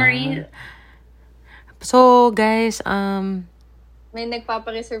 Drunk diba? memory. So, guys, May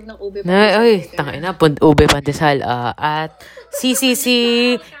nagpapareserve ng ube. Ay, tangin na, ube pandesal. At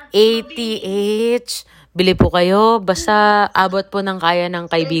CCC 80H, bili po kayo. Basta abot po ng kaya ng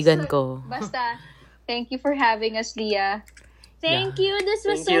kaibigan ko. Basta, thank you for having us, Leah. Thank you. This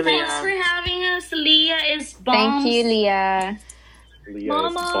was Thank you, so fun. Thanks for having us. Leah is bombs. Thank you, Leah.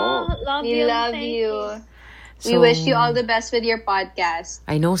 Mama, love We you. love Thank you. We So, wish you all the best with your podcast.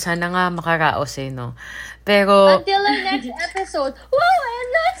 I know, sana nga makaraos no. Pero, Until our next episode. Wow, and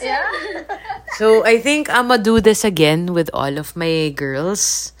that's it. so I think I'ma do this again with all of my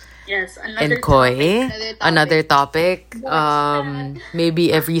girls Yes, another and Coy. Another Another topic. Maybe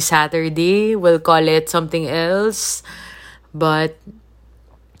every Saturday, we'll call it something else. But,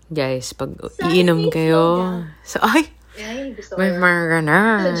 guys, pag iinom kayo, ay, Ay, gusto may mga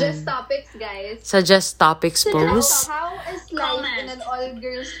ganon. Suggest topics, guys. Suggest topics post. How is life in an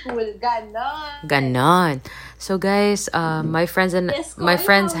all-girls school? Ganon. Ganon. So guys, my friends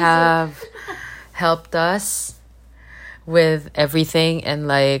have helped us with everything, and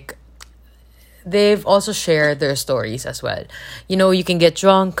like they've also shared their stories as well. You know, you can get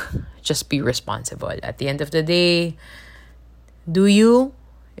drunk, just be responsible. At the end of the day, do you?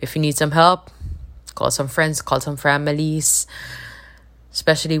 If you need some help, call some friends, call some families.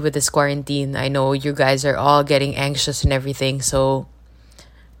 Especially with this quarantine, I know you guys are all getting anxious and everything, so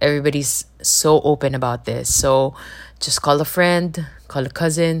everybody's so open about this. So just call a friend, call a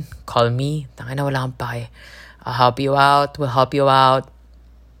cousin, call me. Tangina na, wala kang pake. I'll help you out. We'll help you out.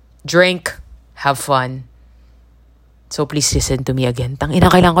 Drink. Have fun. So please listen to me again.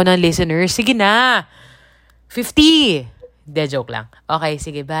 Tangina, kailangan ko ng listeners. Sige na. 50. De, joke lang. Okay,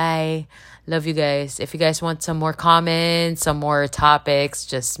 sige, bye. Love you guys. If you guys want some more comments, some more topics,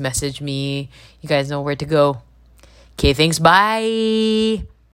 just message me. You guys know where to go. Okay, thanks. Bye.